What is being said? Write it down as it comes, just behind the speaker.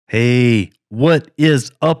Hey, what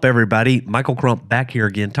is up, everybody? Michael Crump back here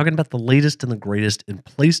again, talking about the latest and the greatest in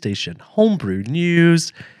PlayStation homebrew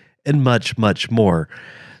news and much, much more.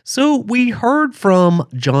 So, we heard from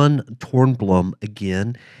john-tornblom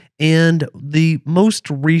again, and the most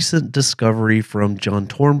recent discovery from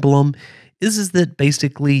john-tornblom is that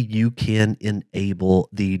basically you can enable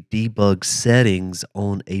the debug settings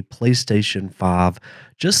on a PlayStation 5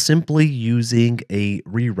 just simply using a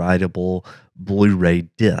rewritable Blu-ray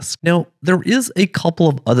disc. Now, there is a couple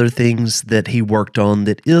of other things that he worked on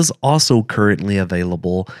that is also currently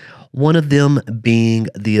available. One of them being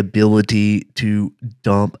the ability to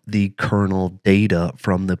dump the kernel data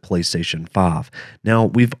from the PlayStation 5. Now,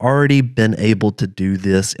 we've already been able to do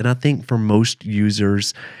this, and I think for most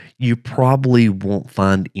users, you probably won't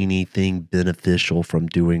find anything beneficial from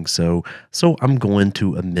doing so. So I'm going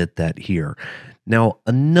to omit that here. Now,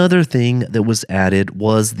 another thing that was added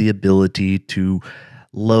was the ability to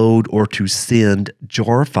load or to send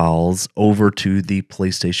jar files over to the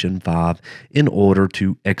PlayStation 5 in order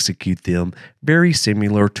to execute them, very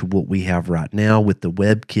similar to what we have right now with the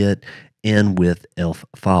WebKit and with ELF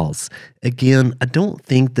files. Again, I don't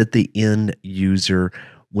think that the end user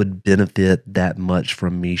would benefit that much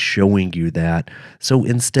from me showing you that. So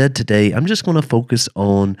instead today, I'm just going to focus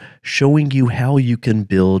on showing you how you can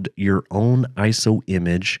build your own ISO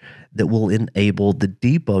image that will enable the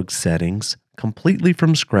debug settings completely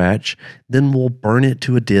from scratch. Then we'll burn it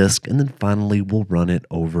to a disk, and then finally we'll run it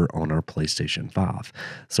over on our PlayStation 5.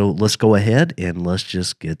 So let's go ahead and let's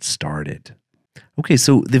just get started. Okay,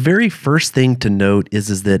 so the very first thing to note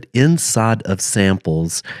is that inside of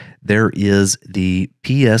samples, there is the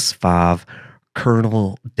PS5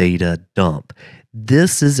 kernel data dump.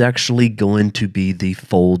 This is actually going to be the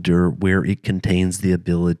folder where it contains the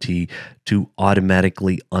ability to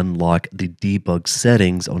automatically unlock the debug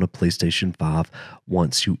settings on a PlayStation 5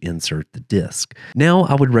 once you insert the disk. Now,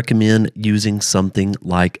 I would recommend using something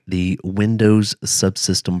like the Windows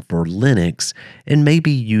subsystem for Linux and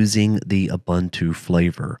maybe using the Ubuntu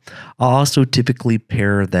flavor. I also typically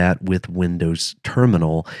pair that with Windows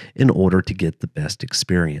Terminal in order to get the best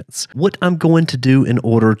experience. What I'm going to do in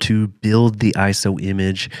order to build the ISO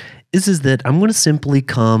image is that I'm going to simply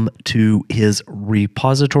come to his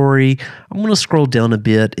repository. I'm going to scroll down a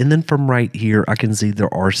bit, and then from right here, I can see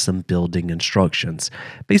there are some building instructions.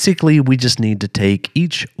 Basically, we just need to take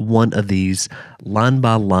each one of these line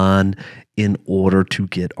by line in order to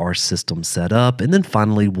get our system set up, and then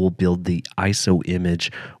finally we'll build the ISO image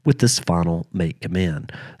with this final make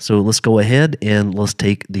command. So let's go ahead and let's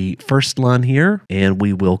take the first line here, and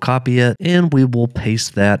we will copy it, and we will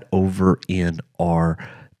paste that over in our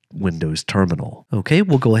Windows terminal. Okay,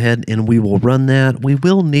 we'll go ahead and we will run that. We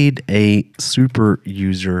will need a super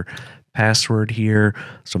user password here.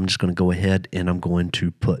 So I'm just going to go ahead and I'm going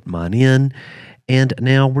to put mine in. And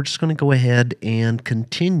now we're just going to go ahead and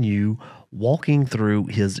continue walking through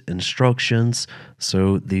his instructions.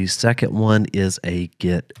 So the second one is a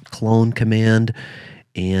git clone command,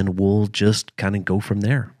 and we'll just kind of go from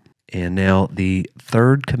there. And now the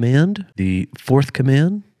third command, the fourth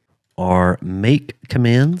command, are make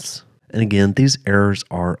commands. And again, these errors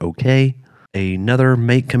are okay. Another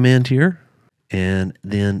make command here. And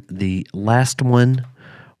then the last one,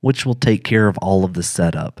 which will take care of all of the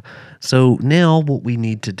setup. So now what we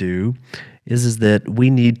need to do is that we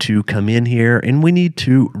need to come in here and we need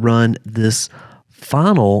to run this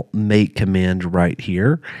final make command right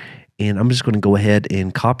here. And I'm just going to go ahead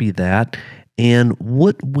and copy that. And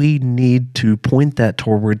what we need to point that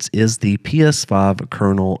towards is the PS5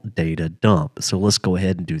 kernel data dump. So let's go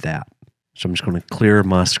ahead and do that. So I'm just going to clear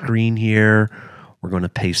my screen here. We're going to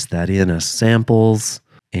paste that in as samples.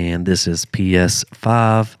 And this is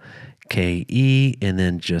PS5 KE and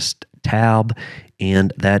then just tab.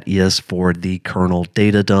 And that is for the kernel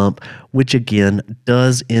data dump, which again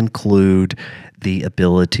does include the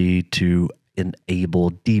ability to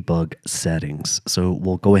enable debug settings. So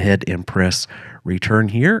we'll go ahead and press return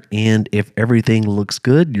here. And if everything looks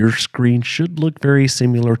good, your screen should look very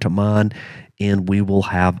similar to mine, and we will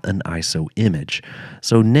have an ISO image.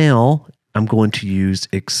 So now I'm going to use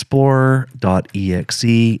explorer.exe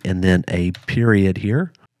and then a period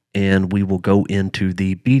here. And we will go into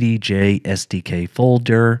the bdj-sdk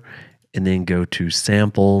folder and then go to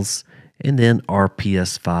samples and then our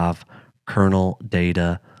PS5 kernel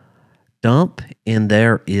data dump, and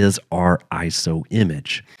there is our ISO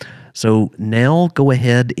image. So now go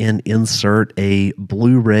ahead and insert a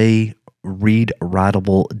Blu-ray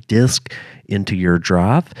read-writable disk into your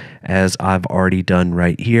drive, as I've already done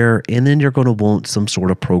right here. And then you're going to want some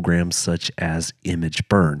sort of program such as image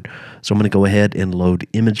burn. So I'm going to go ahead and load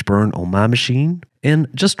image burn on my machine. And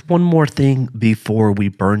just one more thing before we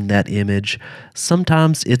burn that image,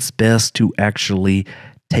 sometimes it's best to actually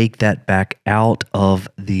take that back out of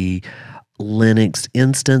the Linux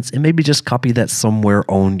instance and maybe just copy that somewhere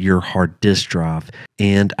on your hard disk drive.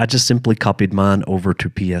 And I just simply copied mine over to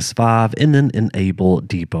PS5 and then enable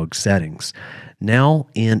debug settings. Now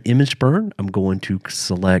in image burn, I'm going to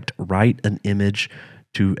select write an image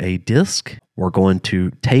to a disk. We're going to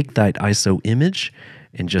take that ISO image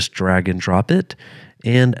and just drag and drop it.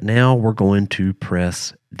 And now we're going to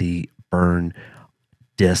press the burn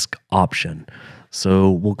disk option.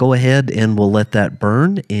 So we'll go ahead and we'll let that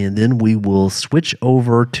burn, and then we will switch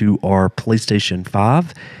over to our PlayStation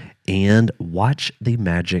 5 and watch the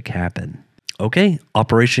magic happen. Okay,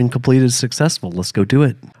 operation completed successful. Let's go do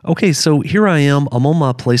it. Okay, so here I am. I'm on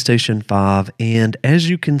my PlayStation 5, and as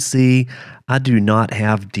you can see, I do not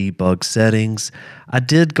have debug settings. I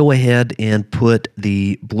did go ahead and put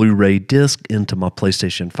the Blu-ray disc into my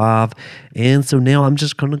PlayStation 5, and so now I'm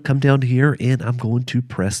just going to come down here and I'm going to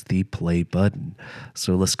press the play button.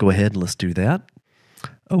 So let's go ahead and let's do that.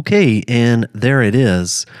 Okay, and there it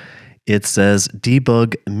is. It says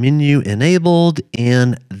debug menu enabled,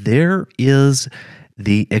 and there is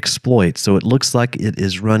the exploit. So it looks like it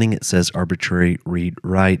is running. It says arbitrary read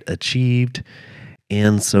write achieved.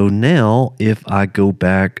 And so now if I go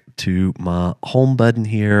back to my home button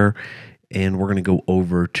here, and we're going to go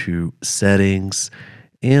over to settings,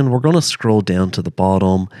 and we're going to scroll down to the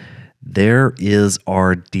bottom, there is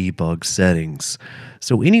our debug settings.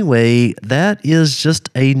 So anyway, that is just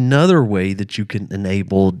another way that you can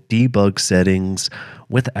enable debug settings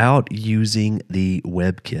without using the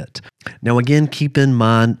WebKit. Now again, keep in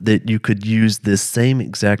mind that you could use this same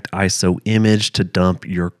exact ISO image to dump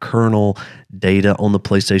your kernel data on the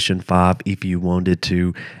PlayStation 5 if you wanted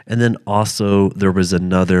to. And then also there was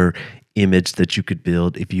another image that you could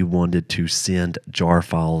build if you wanted to send jar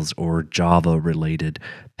files or Java related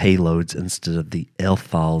payloads instead of the ELF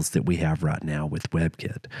files that we have right now with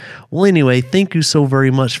WebKit. Well, anyway, thank you so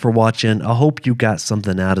very much for watching. I hope you got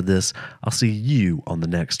something out of this. I'll see you on the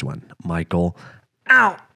next one. Michael out.